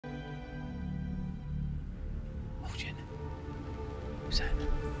Who's that?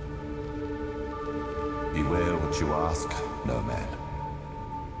 Beware what you ask, nomad.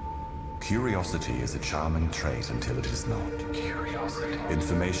 Curiosity is a charming trait until it is not. Curiosity.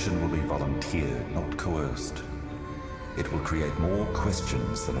 Information will be volunteered, not coerced. It will create more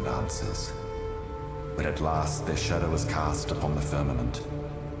questions than it answers. When at last their shadow is cast upon the firmament,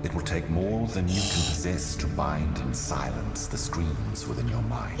 it will take more than you can possess to bind and silence the screams within your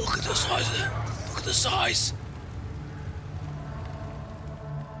mind. Look at the size of it. Look at the size.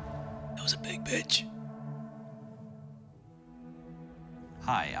 That was a big bitch.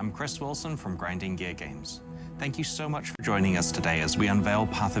 Hi, I'm Chris Wilson from Grinding Gear Games. Thank you so much for joining us today as we unveil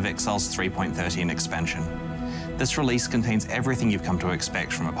Path of Exile's 3.13 expansion. This release contains everything you've come to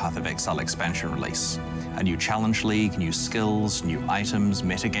expect from a Path of Exile expansion release. A new challenge league, new skills, new items,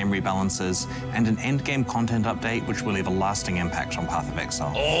 metagame rebalances, and an endgame content update which will leave a lasting impact on Path of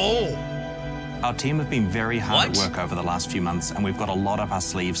Exile. Oh! Our team have been very hard at work over the last few months, and we've got a lot up our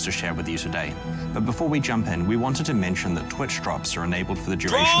sleeves to share with you today. But before we jump in, we wanted to mention that Twitch drops are enabled for the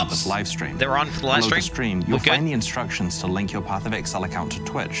duration of this live stream. They're on for the live stream? You'll find the instructions to link your Path of Exile account to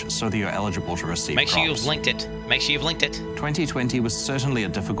Twitch so that you're eligible to receive Make sure drops. you've linked it. Make sure you've linked it. 2020 was certainly a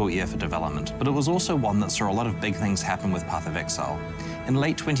difficult year for development, but it was also one that saw a lot of big things happen with Path of Exile. In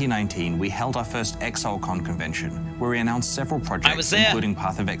late 2019, we held our first ExileCon convention, where we announced several projects, including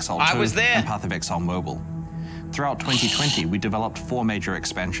Path of Exile 2 and Path of Exile Mobile. Throughout 2020, we developed 4 major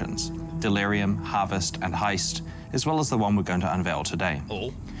expansions: Delirium, Harvest, and Heist, as well as the one we're going to unveil today.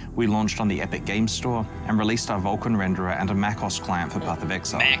 We launched on the Epic Games Store and released our Vulkan renderer and a macOS client for Path of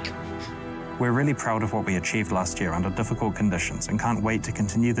Exile. We're really proud of what we achieved last year under difficult conditions and can't wait to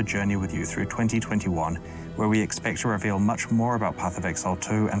continue the journey with you through 2021, where we expect to reveal much more about Path of Exile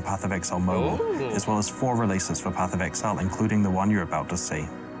 2 and Path of Exile Mobile, as well as 4 releases for Path of Exile, including the one you're about to see.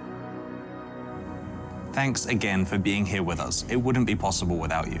 Thanks again for being here with us. It wouldn't be possible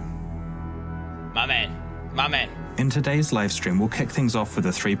without you. My man. My man. In today's live stream, we'll kick things off with a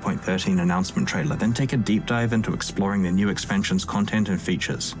 3.13 announcement trailer, then take a deep dive into exploring the new expansion's content and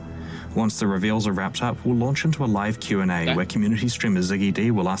features. Once the reveals are wrapped up, we'll launch into a live Q&A where community streamer Ziggy D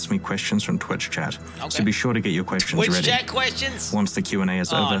will ask me questions from Twitch chat. So be sure to get your questions ready. Twitch chat questions? Once the Q&A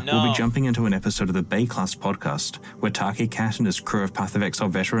is over, we'll be jumping into an episode of the Bay Class podcast, where Taki Cat and his crew of Path of Exile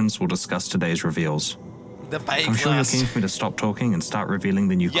veterans will discuss today's reveals. I'm sure you're keen for me to stop talking and start revealing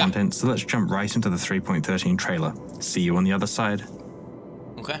the new content, so let's jump right into the 3.13 trailer. See you on the other side.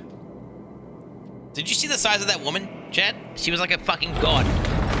 Okay. Did you see the size of that woman, Chad? She was like a fucking god.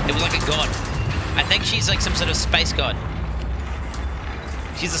 It was like a god. I think she's like some sort of space god.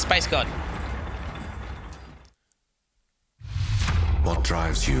 She's a space god. What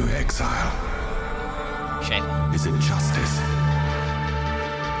drives you, Exile? Shame. Is it justice?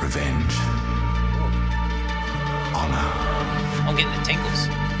 Revenge? Honor? I'm getting the tingles.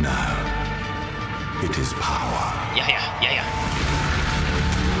 No. It is power. Yeah.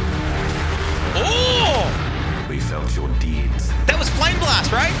 Oh! We felt your deeds. That was Flame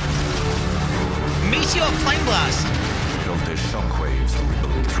Blast, right? Meteor Flame Blast. Felt their shockwaves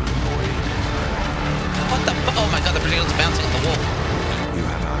ripple through the void. What the fuck? Oh my god, the projectile's bouncing on the wall. You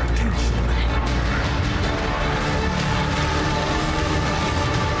have our attention.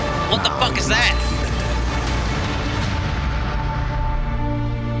 What the fuck is that?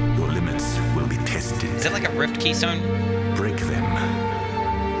 Your limits will be tested. Is that like a rift keystone? Break them.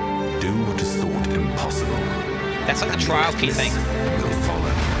 Do what is thought impossible. That's like the trial key thing. Will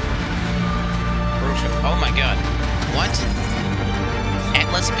follow. Oh my god. What?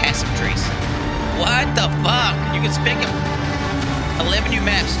 Atlas passive trees. What the fuck? You can spec them. 11 new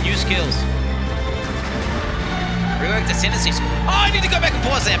maps, new skills. Rework the synthesis. Oh, I need to go back and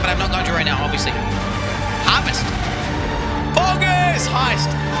pause that, but I'm not going to right now, obviously. Harvest. Bogus!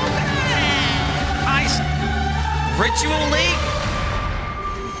 Heist. Heist. Ritual League.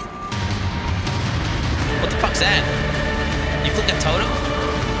 What the fuck's that? You click a totem?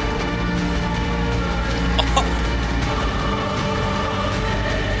 Oh.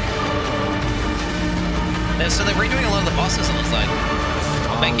 So they're redoing a lot of the bosses, it looks like.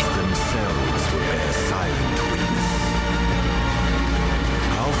 Thank you. Themselves will bear silent witness.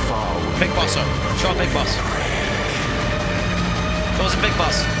 How far will Big boss, sir. Show a big boss. Show us a big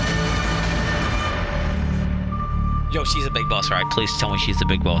boss. Yo, she's a big boss, right? Please tell me she's the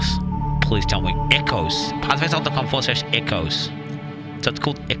big boss. Please tell me. Echoes. Pathfinder.com/echoes. So it's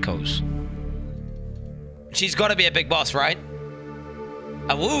called Echoes. She's got to be a big boss, right?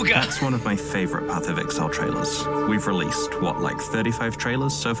 Awooga. That's one of my favorite Path of Exile trailers. We've released, what, like 35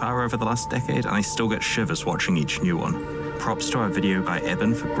 trailers so far over the last decade, and I still get shivers watching each new one. Props to our video guy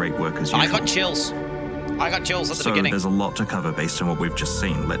Eben for great work as usual. I got chills. I got chills at the beginning. So there's a lot to cover based on what we've just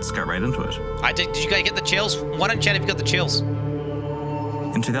seen. Let's get right into it. I did. Did you guys get the chills? Why don't chat if you got the chills?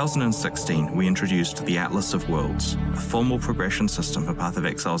 In 2016, we introduced the Atlas of Worlds, a formal progression system for Path of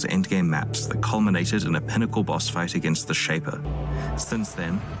Exile's endgame maps that culminated in a pinnacle boss fight against the Shaper. Since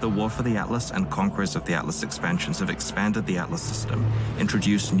then, the War for the Atlas and Conquerors of the Atlas expansions have expanded the Atlas system,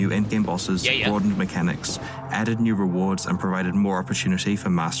 introduced new endgame bosses, broadened mechanics, added new rewards, and provided more opportunity for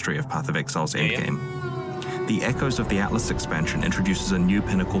mastery of Path of Exile's endgame. The Echoes of the Atlas expansion introduces a new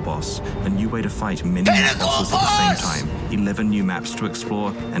pinnacle boss, a new way to fight many more bosses at the same time, 11 new maps to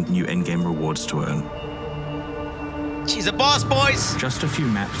explore, and new endgame rewards to earn. She's a boss, boys! Just a few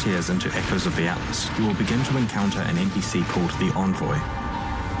map tiers into Echoes of the Atlas, you will begin to encounter an NPC called the Envoy.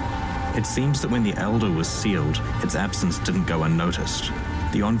 It seems that when the Elder was sealed, its absence didn't go unnoticed.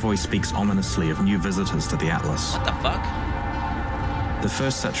 The Envoy speaks ominously of new visitors to the Atlas. What the fuck? The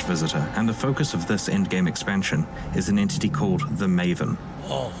first such visitor, and the focus of this endgame expansion, is an entity called the Maven.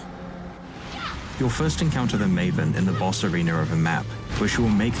 Oh. You'll first encounter the Maven in the boss arena of a map, where she will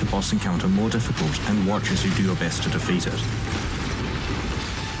make the boss encounter more difficult and watch as you do your best to defeat it.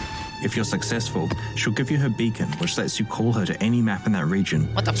 If you're successful, she'll give you her beacon, which lets you call her to any map in that region,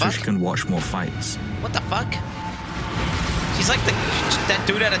 so she can watch more fights. What the fuck? She's like that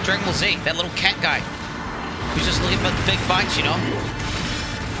dude out of Dragon Ball Z, that little cat guy, who's just looking for the big fights, you know?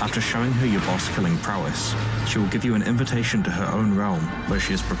 After showing her your boss-killing prowess, she will give you an invitation to her own realm, where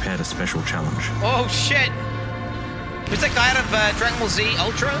she has prepared a special challenge. Oh shit! Who's that guy out of Dragon Ball Z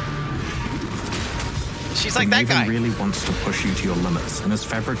Ultra? She's like that guy. The Maven really wants to push you to your limits and has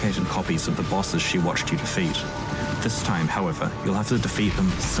fabricated copies of the bosses she watched you defeat. This time, however, you'll have to defeat them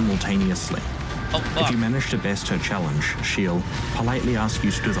simultaneously. Oh, fuck. If you manage to best her challenge, she'll politely ask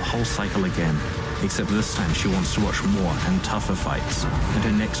you to do the whole cycle again. Except this time she wants to watch more and tougher fights, and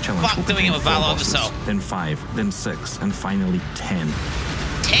her next challenge will contain 4 bosses, then 5, then 6, and finally 10.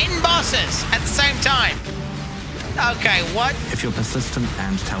 10 bosses at the same time? Okay, what? If you're persistent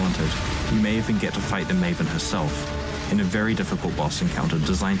and talented, you may even get to fight the Maven herself, in a very difficult boss encounter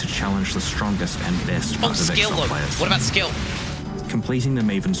designed to challenge the strongest and best Path of Exile players. What about skill? Completing the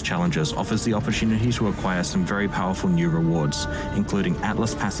Maven's challenges offers the opportunity to acquire some very powerful new rewards, including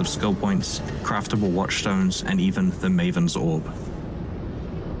Atlas passive skill points, craftable watchstones, and even the Maven's Orb.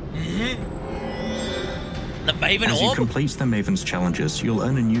 The Maven Orb? As you complete the Maven's challenges, you'll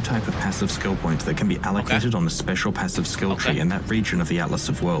earn a new type of passive skill point that can be allocated on a special passive skill tree in that region of the Atlas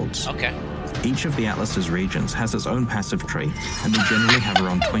of Worlds. Each of the Atlas's regions has its own passive tree, and they generally have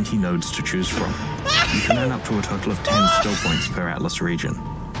around 20 nodes to choose from. You can earn up to a total of 10 skill points per Atlas region.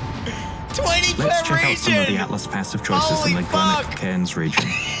 20 Let's check out some of the Atlas passive choices in the Glenic Cairns region.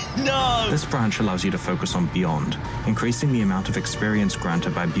 No! This branch allows you to focus on Beyond, increasing the amount of experience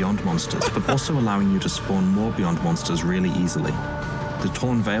granted by Beyond monsters, but also allowing you to spawn more Beyond monsters really easily. The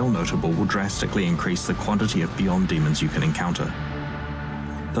Torn Veil notable will drastically increase the quantity of Beyond demons you can encounter.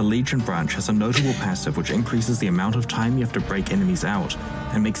 The Legion branch has a notable passive which increases the amount of time you have to break enemies out,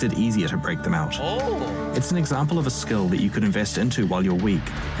 and makes it easier to break them out. It's an example of a skill that you could invest into while you're weak,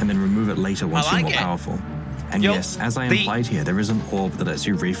 and then remove it later once you're more powerful. And yes, as I implied here, there is an orb that lets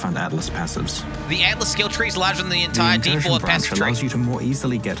you refund Atlas passives. The Atlas skill tree is larger than the entire default passive tree. Allows you to more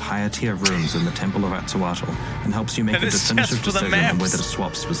easily get higher tier rooms in the Temple of Atsuatl, and helps you make a definitive decision on whether to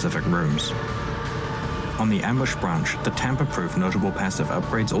swap specific rooms. On the Ambush branch, the tamper-proof notable passive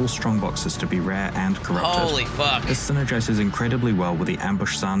upgrades all strongboxes to be rare and corrupted. Holy fuck. This synergizes incredibly well with the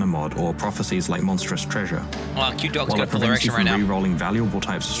Ambush Zana mod or prophecies like Monstrous Treasure. Oh, Q-Dog's While got it full prevents you erection from right now. re-rolling valuable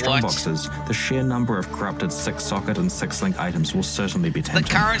types of strongboxes, the sheer number of corrupted 6-socket and 6-link items will certainly be tempting. The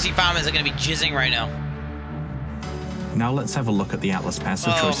currency farmers are going to be jizzing right now. Now let's have a look at the Atlas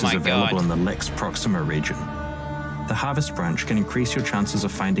passive choices available in the Lex Proxima region. The Harvest branch can increase your chances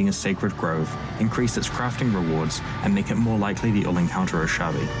of finding a sacred grove, increase its crafting rewards, and make it more likely that you'll encounter a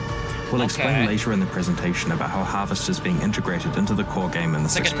Shabi. We'll explain later in the presentation about how Harvest is being integrated into the core game in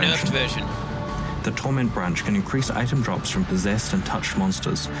this expansion. It's like a nerfed version. The Torment branch can increase item drops from possessed and touched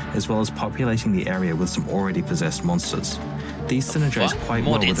monsters, as well as populating the area with some already possessed monsters. These synergize quite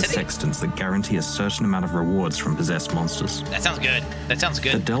well with the Sextants that guarantee a certain amount of rewards from possessed monsters. That sounds good. That sounds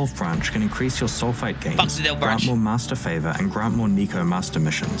good. The Delve branch can increase your Sulfite gains, grant more Master Favor, and grant more Nico Master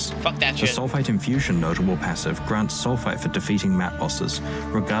missions. Fuck that shit. The Sulfite Infusion notable passive grants Sulfite for defeating map bosses,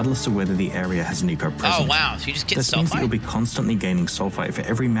 regardless of whether the area has Nico present. Oh wow, so you just get This Sulfite? means that you'll be constantly gaining Sulfite for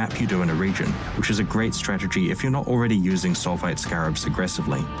every map you do in a region, which is a great strategy if you're not already using Sulfite Scarabs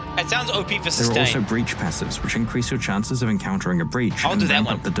aggressively. It sounds OP for sustain. There are also Breach passives, which increase your chances of encountering a breach and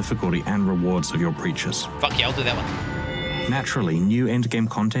ramp up the difficulty and rewards of your breaches. Fuck yeah, I'll do that one. Naturally, new endgame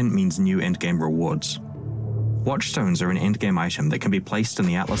content means new endgame rewards. Watchstones are an endgame item that can be placed in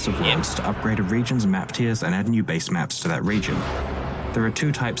the Atlas of Worlds to upgrade a region's map tiers and add new base maps to that region. There are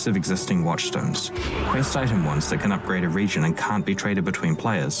two types of existing Watchstones: quest item ones that can upgrade a region and can't be traded between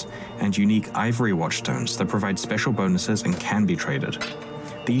players, and unique Ivory Watchstones that provide special bonuses and can be traded.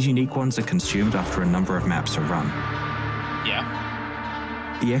 These unique ones are consumed after a number of maps are run.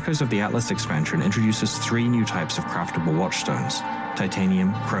 Yeah. The Echoes of the Atlas expansion introduces 3 new types of craftable Watchstones: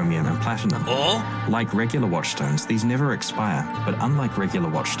 titanium, chromium, and platinum. Like regular Watchstones, these never expire, but unlike regular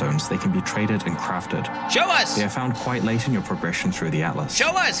Watchstones, they can be traded and crafted. Show us! They are found quite late in your progression through the Atlas. Show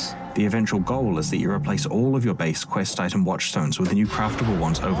us! The eventual goal is that you replace all of your base quest item Watchstones with the new craftable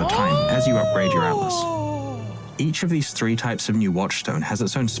ones over time as you upgrade your Atlas. Each of these 3 types of new Watchstone has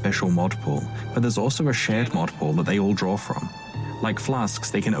its own special mod pool, but there's also a shared mod pool that they all draw from. Like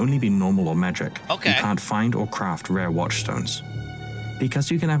flasks, they can only be normal or magic. You can't find or craft rare Watchstones. Because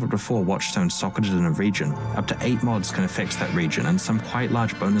you can have up to 4 Watchstones socketed in a region, up to 8 mods can affect that region, and some quite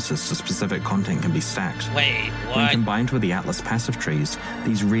large bonuses to specific content can be stacked. Wait, what? When combined with the Atlas passive trees,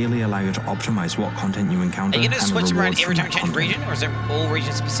 these really allow you to optimize what content you encounter. Are you going to and switch the around rewards every time you from change that region, or is it all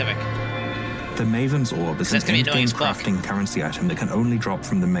region specific? The Maven's Orb is an in-game crafting currency item that can only drop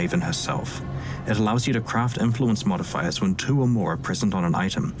from the Maven herself. It allows you to craft influence modifiers when 2 or more are present on an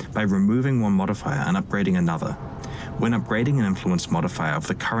item by removing one modifier and upgrading another. When upgrading an influence modifier of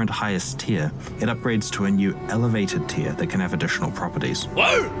the current highest tier, it upgrades to a new elevated tier that can have additional properties.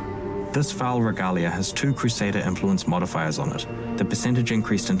 Whoa! This foul regalia has 2 Crusader influence modifiers on it, the percentage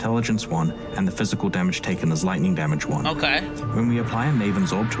increased intelligence one and the physical damage taken as lightning damage one. When we apply a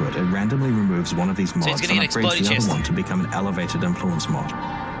Maven's Orb to it, it randomly removes one of these mods and upgrades the other one to become an elevated influence mod.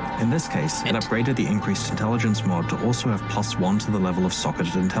 In this case, it upgraded the increased intelligence mod to also have +1 to the level of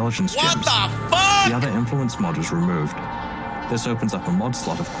socketed intelligence gems. What the fuck? The other influence mod was removed. This opens up a mod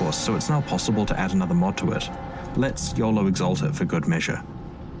slot, of course, so it's now possible to add another mod to it. Let's YOLO Exalt it for good measure.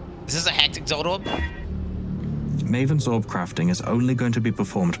 Is this a hacked Exalt Orb? Maven's Orb crafting is only going to be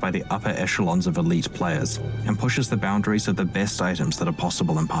performed by the upper echelons of elite players, and pushes the boundaries of the best items that are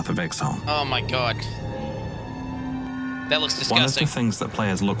possible in Path of Exile. Oh my god. That looks disgusting. One of the things that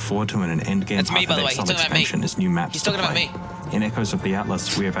players look forward to in an endgame Path of Exile expansion is new maps to play. In Echoes of the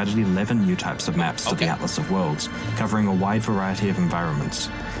Atlas, we have added 11 new types of maps to the Atlas of Worlds, covering a wide variety of environments.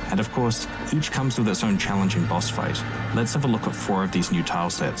 And of course, each comes with its own challenging boss fight. Let's have a look at 4 of these new tile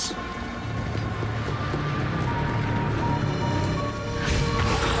sets.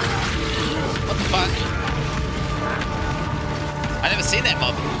 What the fuck? I never seen that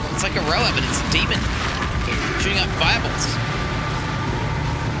mob. It's like a roa, but it's a demon. Shooting up fireballs.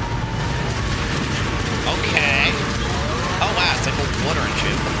 Okay. Oh wow, it's like all water and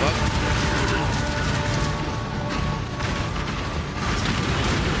shit. What the fuck?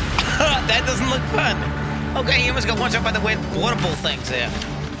 That doesn't look fun. Okay, you almost got one shot by the weird water ball things there.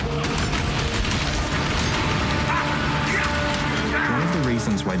 One of the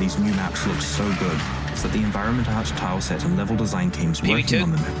reasons why these new maps look so good is that the environment art tile set and level design teams working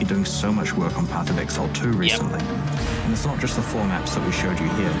on them have been doing so much work on Path of Exile 2 recently. And it's not just the 4 maps that we showed you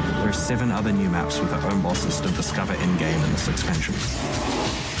here. There are 7 other new maps with their own bosses to discover in-game in this expansion.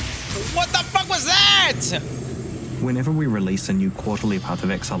 What the fuck was that? Whenever we release a new quarterly Path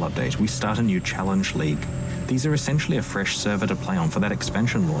of Exile update, we start a new challenge league. These are essentially a fresh server to play on for that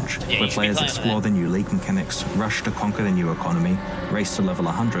expansion launch, where players explore the new league mechanics, rush to conquer the new economy, race to level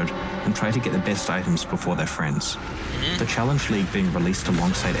 100, and try to get the best items before their friends. The challenge league being released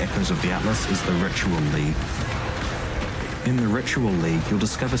alongside Echoes of the Atlas is the Ritual League. In the Ritual League, you'll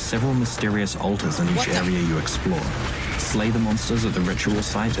discover several mysterious altars in each area you explore. Slay the monsters at the ritual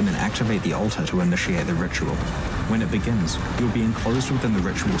site and then activate the altar to initiate the ritual. When it begins, you'll be enclosed within the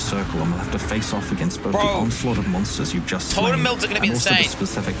ritual circle and will have to face off against both the onslaught of monsters you've just slain and also the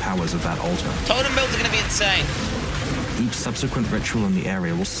specific powers of that altar. Totem builds are going to be insane. Each subsequent ritual in the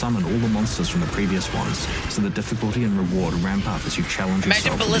area will summon all the monsters from the previous ones, so the difficulty and reward ramp up as you challenge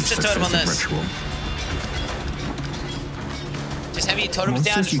yourself with each successive ritual. Just have your totems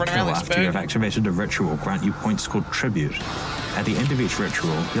down, just run around like after you have activated a ritual grant you points called Tribute. At the end of each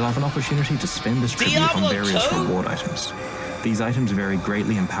ritual, you'll have an opportunity to spend this tribute on various reward items. These items vary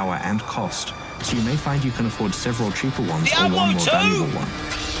greatly in power and cost, so you may find you can afford several cheaper ones or one more valuable one.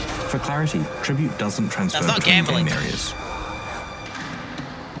 For clarity, Tribute doesn't transfer between game areas.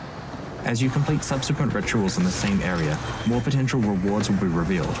 As you complete subsequent rituals in the same area, more potential rewards will be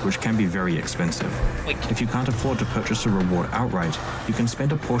revealed, which can be very expensive. If you can't afford to purchase a reward outright, you can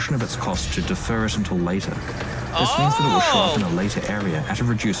spend a portion of its cost to defer it until later. This means that it will show up in a later area at a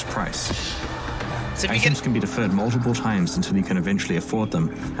reduced price. So items can be deferred multiple times until you can eventually afford them,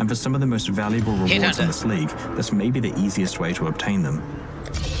 and for some of the most valuable rewards in this league, this may be the easiest way to obtain them.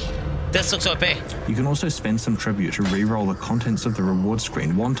 This looks OP. You can also spend some tribute to re-roll the contents of the reward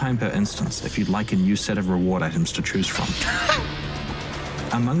screen one time per instance if you'd like a new set of reward items to choose from.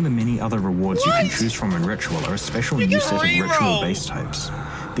 Among the many other rewards you can choose from in Ritual are a special new set of Ritual base types.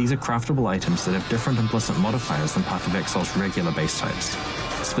 These are craftable items that have different implicit modifiers than Path of Exile's regular base types.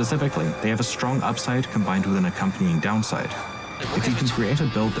 Specifically, they have a strong upside combined with an accompanying downside. If you can create a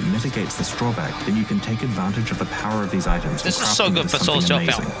build that mitigates this drawback, then you can take advantage of the power of these items. This is so good for Soul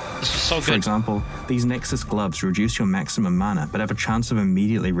Self-Help. This is so good. For example, these Nexus gloves reduce your maximum mana, but have a chance of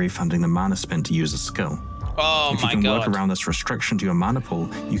immediately refunding the mana spent to use a skill. Oh if you can work around this restriction to your mana pool,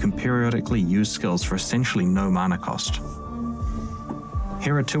 you can periodically use skills for essentially no mana cost.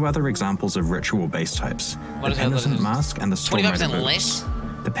 Here are two other examples of Ritual base types, the Penitent Mask and the Storm Rider Boots.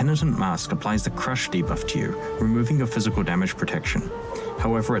 The Penitent Mask applies the Crush debuff to you, removing your physical damage protection.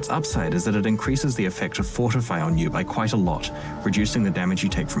 However, its upside is that it increases the effect of Fortify on you by quite a lot, reducing the damage you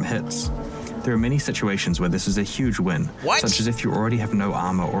take from hits. There are many situations where this is a huge win, such as if you already have no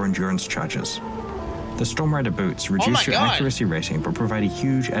armor or endurance charges. The Storm Rider Boots reduce your accuracy rating but provide a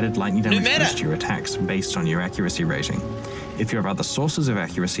huge added lightning damage boost to your attacks based on your accuracy rating. If you have other sources of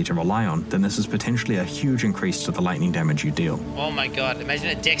accuracy to rely on, then this is potentially a huge increase to the lightning damage you deal. Oh my god, imagine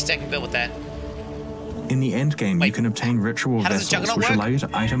a deck stacking build with that. In the endgame, you can obtain Ritual vessels which allow you to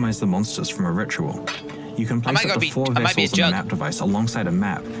itemize the monsters from a Ritual. You can place up to 4 vessels on the map device alongside a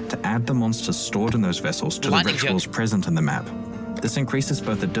map to add the monsters stored in those vessels to the rituals present in the map. This increases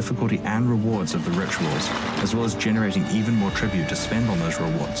both the difficulty and rewards of the rituals, as well as generating even more tribute to spend on those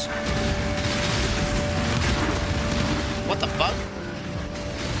rewards. What the fuck?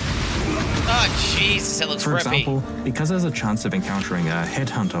 Oh, Jesus, that looks For example, because there's a chance of encountering a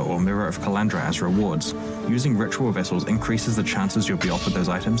Headhunter or Mirror of Kalandra as rewards, using ritual vessels increases the chances you'll be offered those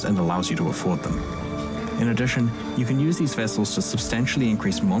items and allows you to afford them. In addition, you can use these vessels to substantially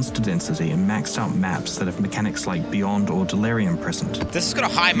increase monster density in maxed out maps that have mechanics like Beyond or Delirium present. This has got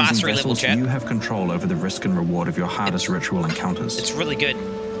a high mastery level, chat. You have control over the risk and reward of your hardest ritual encounters. It's really good.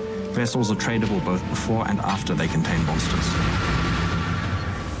 Vessels are tradable both before and after they contain monsters.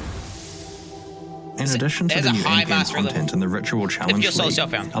 In addition to the new in-game content and the Ritual Challenge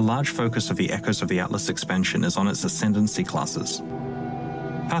League, a large focus of the Echoes of the Atlas expansion is on its Ascendancy classes.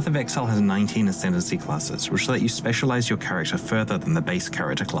 Path of Exile has 19 Ascendancy classes, which let you specialize your character further than the base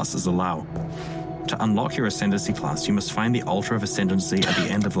character classes allow. To unlock your Ascendancy class, you must find the Altar of Ascendancy at the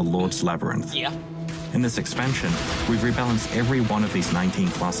end of the Lord's Labyrinth. In this expansion, we've rebalanced every one of these 19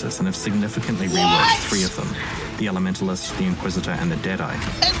 classes and have significantly reworked 3 of them: the Elementalist, the Inquisitor, and the Deadeye.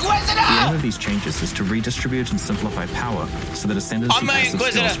 The aim of these changes is to redistribute and simplify power so that Ascendancy passive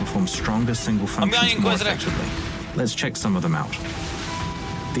skills perform stronger single functions more effectively. Let's check some of them out.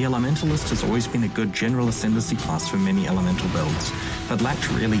 The Elementalist has always been a good general Ascendancy class for many elemental builds, but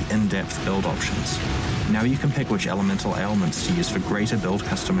lacked really in-depth build options. Now you can pick which elemental ailments to use for greater build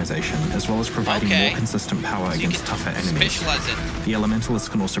customization, as well as providing more consistent power against tougher enemies. The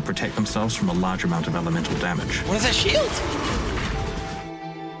Elementalists can also protect themselves from a large amount of elemental damage. What is that shield?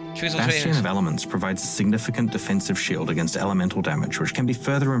 Bastion of Elements provides a significant defensive shield against elemental damage, which can be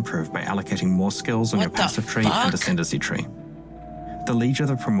further improved by allocating more skills on your passive tree and Ascendancy tree. The Liege of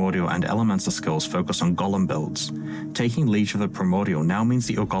the Primordial and Elemental skills focus on golem builds. Taking Liege of the Primordial now means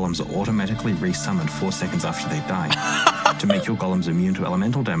that your golems are automatically resummoned 4 seconds after they die. To make your golems immune to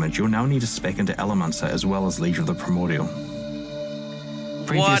elemental damage, you'll now need to spec into Elementor as well as Liege of the Primordial.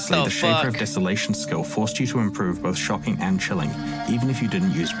 Previously, the Shaper of Desolation skill forced you to improve both Shocking and Chilling, even if you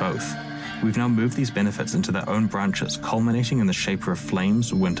didn't use both. We've now moved these benefits into their own branches, culminating in the Shaper of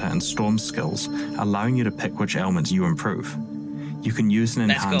Flames, Winter, and Storm skills, allowing you to pick which ailments you improve. You can use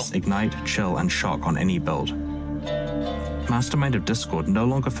and enhance Ignite, Chill, and Shock on any build. Mastermind of Discord no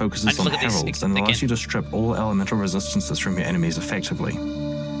longer focuses on heralds and allows you to strip all elemental resistances from your enemies effectively.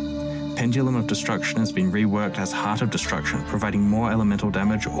 Pendulum of Destruction has been reworked as Heart of Destruction, providing more elemental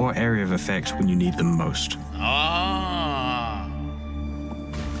damage or area of effect when you need them most.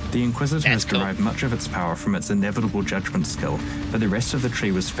 The Inquisitor has derived much of its power from its Inevitable Judgment skill, but the rest of the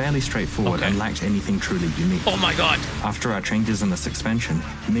tree was fairly straightforward and lacked anything truly unique. Oh my god! After our changes in this expansion,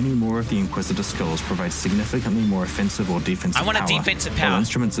 many more of the Inquisitor skills provide significantly more offensive or defensive power. I want a defensive power. While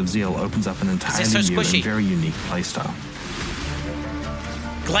Instruments of Zeal opens up an entirely new and very unique playstyle.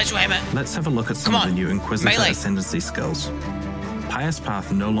 Glacial Hammer. Let's have a look at some of the new Inquisitor Ascendancy skills. Pious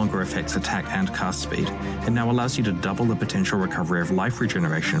Path no longer affects attack and cast speed, and now allows you to double the potential recovery of life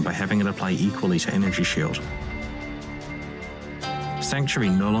regeneration by having it apply equally to Energy Shield. Sanctuary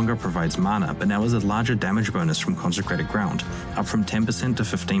no longer provides mana, but now has a larger damage bonus from Consecrated Ground, up from 10% to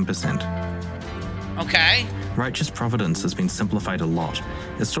 15%. Okay. Righteous Providence has been simplified a lot.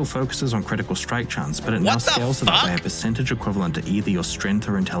 It still focuses on critical strike chance, but it now scales it up by a percentage equivalent to either your strength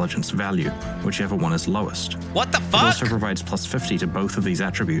or intelligence value, whichever one is lowest. What the fuck? It also provides plus 50 to both of these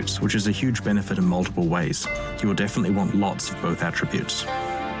attributes, which is a huge benefit in multiple ways. You will definitely want lots of both attributes.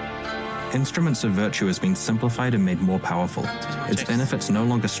 Instruments of Virtue has been simplified and made more powerful. Its benefits no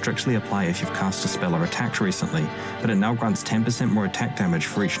longer strictly apply if you've cast a spell or attacked recently, but it now grants 10% more attack damage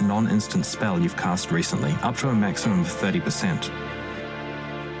for each non-instant spell you've cast recently, up to a maximum of 30%.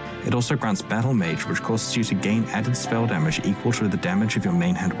 It also grants Battle Mage, which causes you to gain added spell damage equal to the damage of your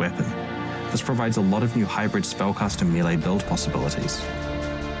main hand weapon. This provides a lot of new hybrid spellcaster melee build possibilities.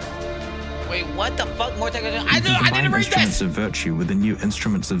 Wait, what the fuck? More technical? I didn't read Instruments this! of Virtue with the new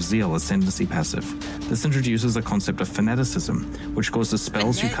Instruments of Zeal Ascendancy passive. This introduces the concept of fanaticism, which causes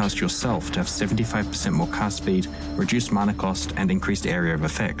spells you cast yourself to have 75% more cast speed, reduced mana cost, and increased area of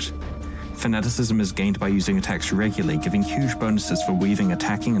effect. Fanaticism is gained by using attacks regularly, giving huge bonuses for weaving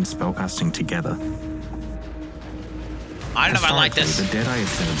attacking and spellcasting together. I don't know if I like this. The Deadeye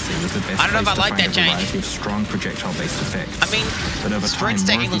Ascendancy was the best I don't know if I like that change. variety of strong projectile-based effects. I mean, but over time,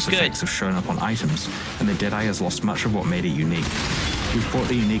 more of these good. effects have shown up on items, and the Deadeye has lost much of what made it unique. We've brought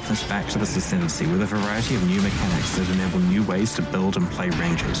the uniqueness back to this Ascendancy with a variety of new mechanics that enable new ways to build and play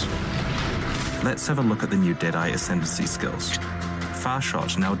ranges. Let's have a look at the new Deadeye Ascendancy skills. Far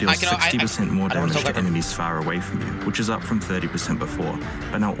Shot now deals 60% more damage to enemies far away from you, which is up from 30% before,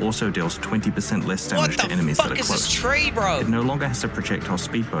 but now also deals 20% less damage to enemies that are close. What the fuck is this tree, bro? It no longer has a projectile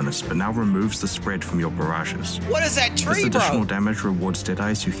speed bonus, but now removes the spread from your barrages. What is that tree, this additional bro? damage rewards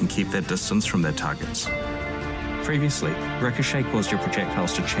Deadeyes who can keep their distance from their targets. Previously, Ricochet caused your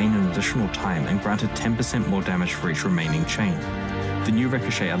projectiles to chain an additional time and granted 10% more damage for each remaining chain. The new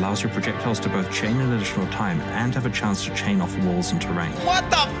Ricochet allows your projectiles to both chain an additional time and have a chance to chain off walls and terrain. What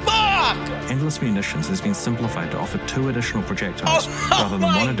the fuck? Endless Munitions has been simplified to offer 2 additional projectiles rather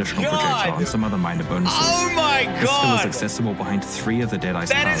than 1 additional projectile and some other minor bonuses. Oh my god! This skill is accessible behind 3 of the Deadeye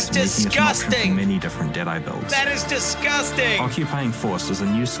styles, making it an option for many different Deadeye builds. That is disgusting! Occupying Force is a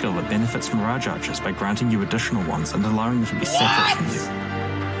new skill that benefits Mirage Archers by granting you additional ones and allowing them to be separate from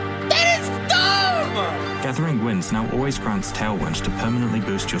you. That is dumb! Gathering Winds now always grants Tailwind to permanently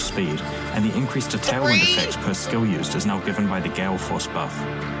boost your speed, and the increase to Tailwind effects per skill used is now given by the Gale Force buff.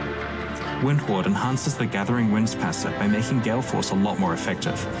 Windward enhances the Gathering Winds passive by making Gale Force a lot more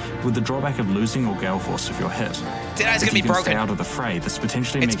effective, with the drawback of losing all Gale Force if you're hit. Deadeye's gonna be broken. Stay out of the fray, this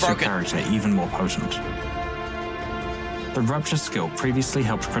potentially makes your character even more potent. The Rupture skill previously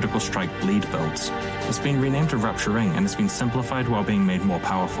helped Critical Strike bleed builds. It's been renamed to Rupture Ring and has been simplified while being made more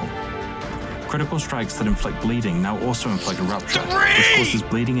powerful. Critical strikes that inflict bleeding now also inflict a rupture, which causes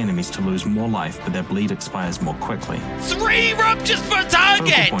bleeding enemies to lose more life, but their bleed expires more quickly. 3 ruptures per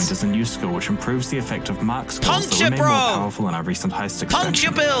target! Focal Point is a new skill which improves the effect of mark skills that remain more powerful in our recent heist expansion.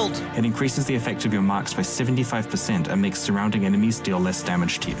 Puncture build! It increases the effect of your marks by 75% and makes surrounding enemies deal less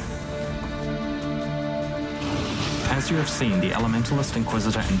damage to you. As you have seen, the Elementalist,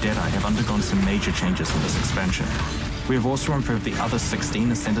 Inquisitor, and Deadeye have undergone some major changes in this expansion. We have also improved the other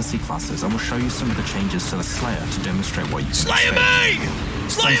 16 Ascendancy classes and will show you some of the changes to the Slayer to demonstrate what you can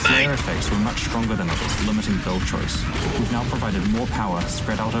expect. Some Slayer effects were much stronger than others, limiting build choice. We've now provided more power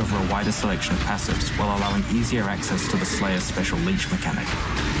spread out over a wider selection of passives while allowing easier access to the Slayer's special leech mechanic.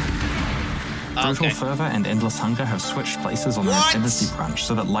 Brutal Fervor and Endless Hunger have switched places on the Ascendancy branch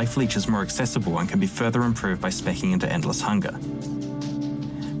so that Life Leech is more accessible and can be further improved by speccing into Endless Hunger.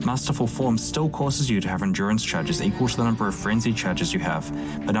 Masterful Form still causes you to have endurance charges equal to the number of frenzy charges you have,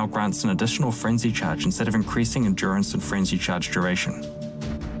 but now grants an additional frenzy charge instead of increasing endurance and frenzy charge duration.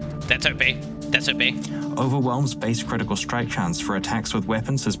 That's OP. That's OP. Overwhelm's base critical strike chance for attacks with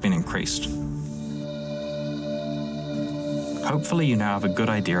weapons has been increased. Hopefully you now have a good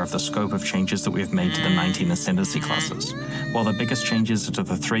idea of the scope of changes that we have made to the 19 Ascendancy classes. While the biggest changes are to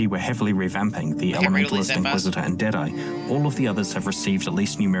the 3 we're heavily revamping, the Elementalist, Inquisitor, and Deadeye, all of the others have received at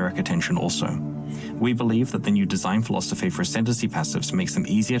least numeric attention also. We believe that the new design philosophy for Ascendancy passives makes them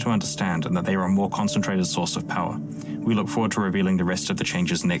easier to understand and that they are a more concentrated source of power. We look forward to revealing the rest of the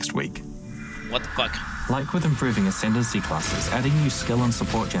changes next week. What the fuck? Like with improving Ascendancy classes, adding new skill and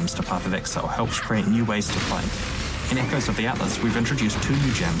support gems to Path of Exile helps create new ways to play. In Echoes of the Atlas, we've introduced 2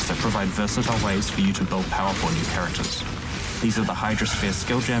 new gems that provide versatile ways for you to build powerful new characters. These are the Hydrosphere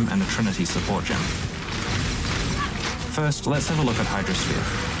skill gem and the Trinity support gem. First, let's have a look at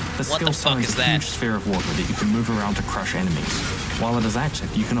Hydrosphere. This skill summons a huge sphere of water that you can move around to crush enemies. While it is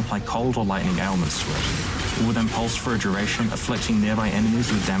active, you can apply cold or lightning ailments to it. will then pulse for a duration, afflicting nearby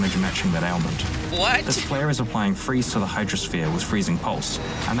enemies with damage matching that ailment. What? This player is applying freeze to the Hydrosphere with freezing pulse,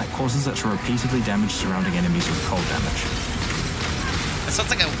 and that causes it to repeatedly damage surrounding enemies with cold damage. That sounds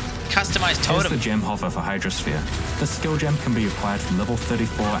like a customized totem. Here's the gem hover for Hydrosphere. This skill gem can be acquired from level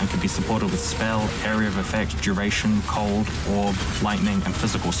 34 and can be supported with spell, area of effect, duration, cold, orb, lightning, and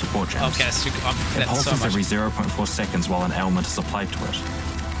physical support gems. Okay, it pulses every 0.4 seconds while an ailment is applied to it.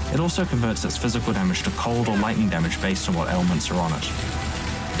 It also converts its physical damage to cold or lightning damage based on what ailments are on it.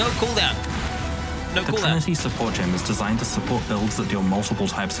 No cooldown. No the cooldown. Trinity support gem is designed to support builds that deal multiple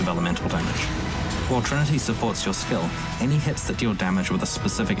types of elemental damage. While Trinity supports your skill, any hits that deal damage with a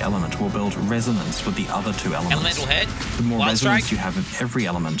specific element will build resonance with the other two elements. Elemental head? The more Wild resonance strike? you have of every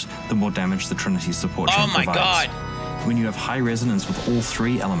element, the more damage the Trinity support gem provides. Oh my god! When you have high resonance with all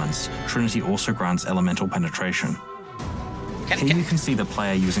three elements, Trinity also grants elemental penetration. Here you can see the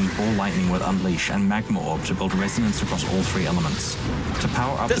player using Ball Lightning with Unleash and Magma Orb to build resonance across all three elements. To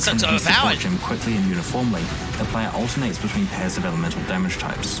power up the Trinity support gem quickly and uniformly, the player alternates between pairs of elemental damage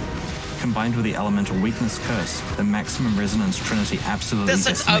types. Combined with the Elemental Weakness Curse, the maximum resonance Trinity absolutely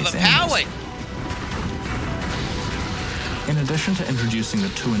decimates enemies. In addition to introducing the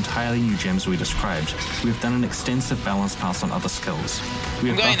two entirely new gems we described, we have done an extensive balance pass on other skills. We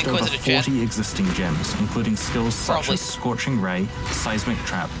have buffed over 40 existing gems, including skills such as Scorching Ray, Seismic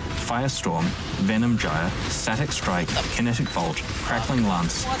Trap, Firestorm, Venom Gyre, Static Strike, Kinetic Bolt, Crackling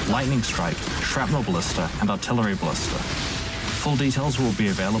Lance, Lightning Strike, Shrapnel Ballista, and Artillery Ballista. Full details will be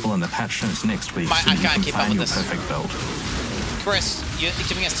available in the patch notes next week, so you can find your perfect build. Chris, you're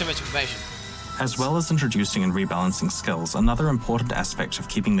giving us too much information. As well as introducing and rebalancing skills, another important aspect of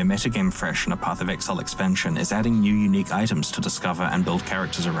keeping the metagame fresh in a Path of Exile expansion is adding new unique items to discover and build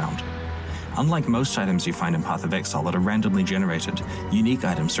characters around. Unlike most items you find in Path of Exile that are randomly generated, unique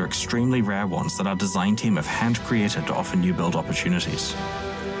items are extremely rare ones that our design team have hand-created to offer new build opportunities.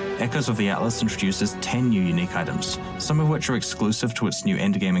 Echoes of the Atlas introduces 10 new unique items, some of which are exclusive to its new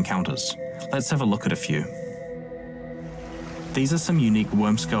endgame encounters. Let's have a look at a few. These are some unique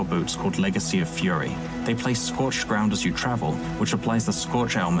worm-scale boots called Legacy of Fury. They place scorched ground as you travel, which applies the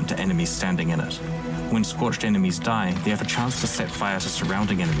Scorch ailment to enemies standing in it. When scorched enemies die, they have a chance to set fire to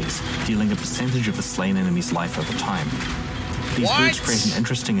surrounding enemies, dealing a percentage of the slain enemy's life over time. These boots create an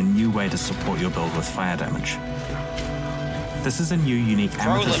interesting and new way to support your build with fire damage. This is a new unique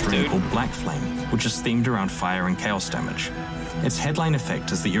amethyst ring called Black Flame, which is themed around fire and chaos damage. Its headline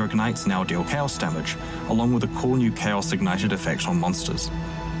effect is that your ignites now deal chaos damage, along with a cool new chaos ignited effect on monsters.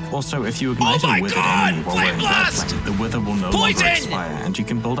 Also, if you ignite a withered enemy while wearing Black Flame, the wither will no longer expire, and you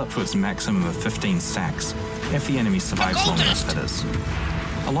can build up to its maximum of 15 stacks, if the enemy survives long enough, that is.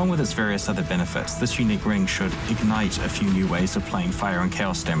 Along with its various other benefits, this unique ring should ignite a few new ways of playing fire and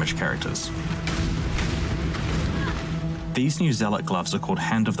chaos damage characters. These new Zealot gloves are called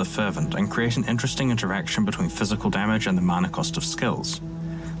Hand of the Fervent and create an interesting interaction between physical damage and the mana cost of skills.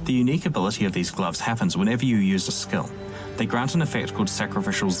 The unique ability of these gloves happens whenever you use a skill. They grant an effect called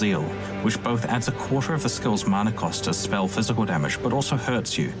Sacrificial Zeal, which both adds a quarter of the skill's mana cost as spell physical damage, but also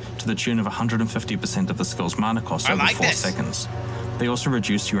hurts you to the tune of 150% of the skill's mana cost over 4 seconds. They also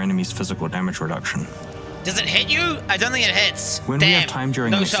reduce your enemy's physical damage reduction. Does it hit you? I don't think it hits. When we have time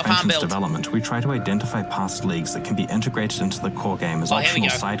during the expansion's development, we try to identify past leagues that can be integrated into the core game as optional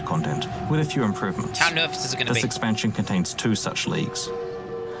side content, with a few improvements. How nerfed is it going to be? This expansion contains 2 such leagues.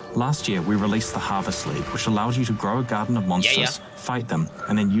 Last year, we released the Harvest League, which allowed you to grow a garden of monsters, fight them,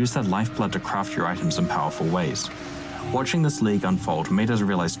 and then use their lifeblood to craft your items in powerful ways. Watching this league unfold made us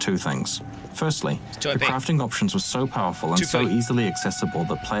realize 2 things. Firstly, the crafting options were so powerful and so easily accessible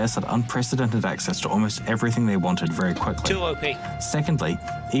that players had unprecedented access to almost everything they wanted very quickly. Too OP. Secondly,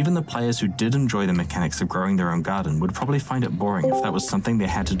 even the players who did enjoy the mechanics of growing their own garden would probably find it boring if that was something they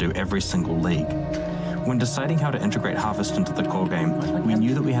had to do every single league. When deciding how to integrate Harvest into the core game, we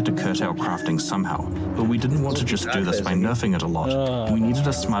knew that we had to curtail crafting somehow, but we didn't want to just do this by nerfing it a lot. We needed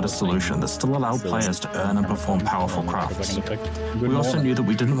a smarter solution that still allowed players to earn and perform powerful crafts. We also knew that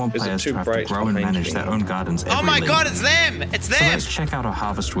we didn't want players to have to grow and manage their own gardens every league. Oh my god, it's them! It's them! So let's check out how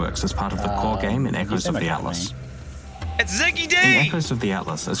Harvest works as part of the core game in Echoes of the Atlas. It's Ziggy D! In Echoes of the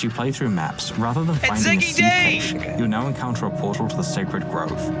Atlas, as you play through maps, rather than finding a seed cache, you'll now encounter a portal to the Sacred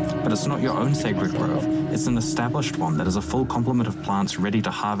Grove. But it's not your own Sacred Grove, it's an established one that is a full complement of plants ready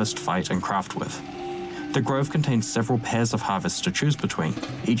to harvest, fight, and craft with. The grove contains several pairs of harvests to choose between,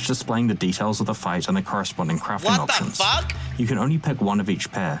 each displaying the details of the fight and the corresponding crafting options. What the fuck? You can only pick one of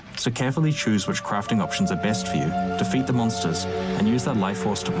each pair, so carefully choose which crafting options are best for you, defeat the monsters, and use their life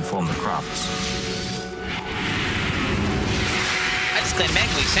force to perform the crafts. I just claimed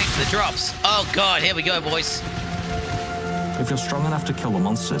Magleaks, thanks for the drops. Oh god, here we go, boys. If you're strong enough to kill the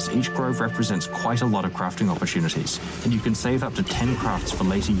monsters, each grove represents quite a lot of crafting opportunities, and you can save up to 10 crafts for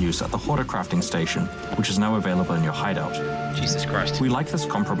later use at the Hoarder crafting station, which is now available in your hideout. Jesus Christ. We like this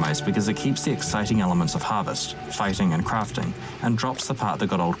compromise because it keeps the exciting elements of harvest, fighting, and crafting, and drops the part that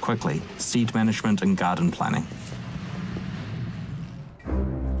got old quickly, seed management and garden planning.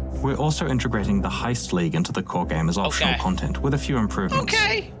 We're also integrating the Heist League into the core game as optional content, with a few improvements.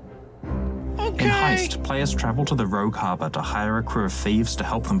 In Heist, players travel to the Rogue Harbor to hire a crew of thieves to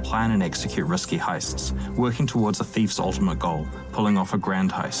help them plan and execute risky heists, working towards a thief's ultimate goal, pulling off a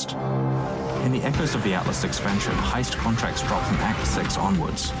grand heist. In the Echoes of the Atlas expansion, heist contracts drop from Act 6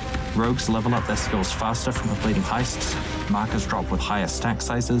 onwards. Rogues level up their skills faster from completing heists, markers drop with higher stack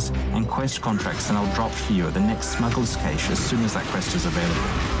sizes, and quest contracts are now dropped for you at the next smuggler's cache as soon as that quest is available.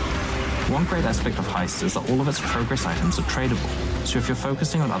 One great aspect of Heist is that all of its progress items are tradable, so if you're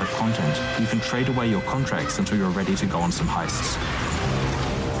focusing on other content, you can trade away your contracts until you're ready to go on some heists.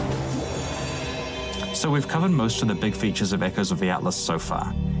 So we've covered most of the big features of Echoes of the Atlas so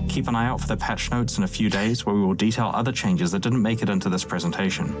far. Keep an eye out for the patch notes in a few days where we will detail other changes that didn't make it into this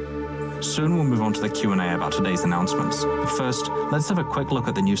presentation. Soon we'll move on to the Q&A about today's announcements. But first, let's have a quick look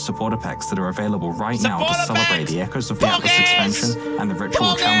at the new supporter packs that are available right now to celebrate the Echoes of the Atlas expansion and the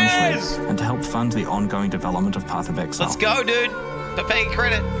Ritual Challenge League, and to help fund the ongoing development of Path of Exile. Let's go, dude! For paying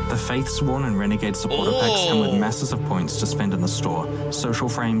credit. The Faithsworn and Renegade supporter packs come with masses of points to spend in the store, social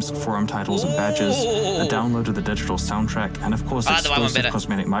frames, forum titles and badges, a download of the digital soundtrack, and of course exclusive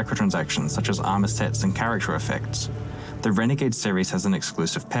cosmetic microtransactions such as armor sets and character effects. The Renegade series has an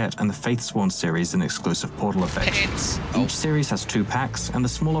exclusive pet, and the Faithsworn series an exclusive portal effect. Each series has 2 packs, and the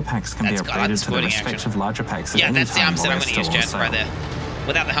smaller packs can be upgraded to the respective larger packs at any time while they're still on sale. Right there.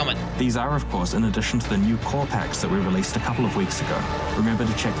 Without the helmet. These are, of course, in addition to the new core packs that we released a couple of weeks ago. Remember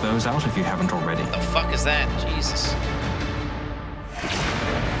to check those out if you haven't already. The fuck is that? Jesus.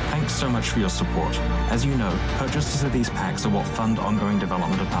 Thanks so much for your support. As you know, purchases of these packs are what fund ongoing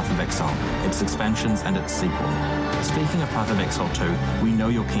development of Path of Exile, its expansions, and its sequel. Speaking of Path of Exile 2, we know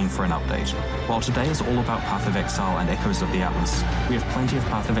you're keen for an update. While today is all about Path of Exile and Echoes of the Atlas, we have plenty of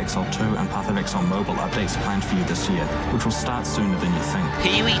Path of Exile 2 and Path of Exile mobile updates planned for you this year, which will start sooner than you think.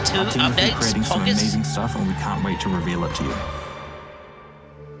 PoE2 Our team have been updates, creating some amazing stuff, and we can't wait to reveal it to you.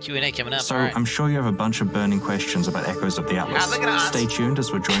 Q&A coming up. So I'm sure you have a bunch of burning questions about Echoes of the Atlas. Stay tuned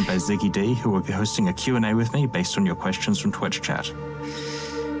as we're joined by Ziggy D, who will be hosting a Q&A with me based on your questions from Twitch chat.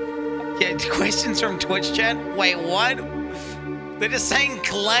 Yeah, questions from Twitch chat? Wait, what? They're just saying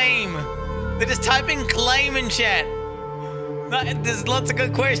claim. They're just typing claim in chat. There's lots of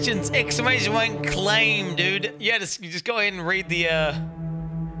good questions. Exclamation point claim, dude. Yeah, you just go ahead and read the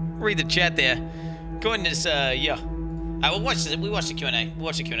chat there. Go ahead and just yeah. We'll watch this. We watch the Q&A. We'll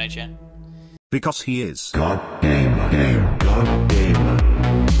watch the Q&A chat. Because he is God Gamer. God Gamer.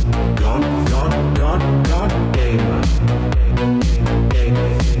 God Gamer.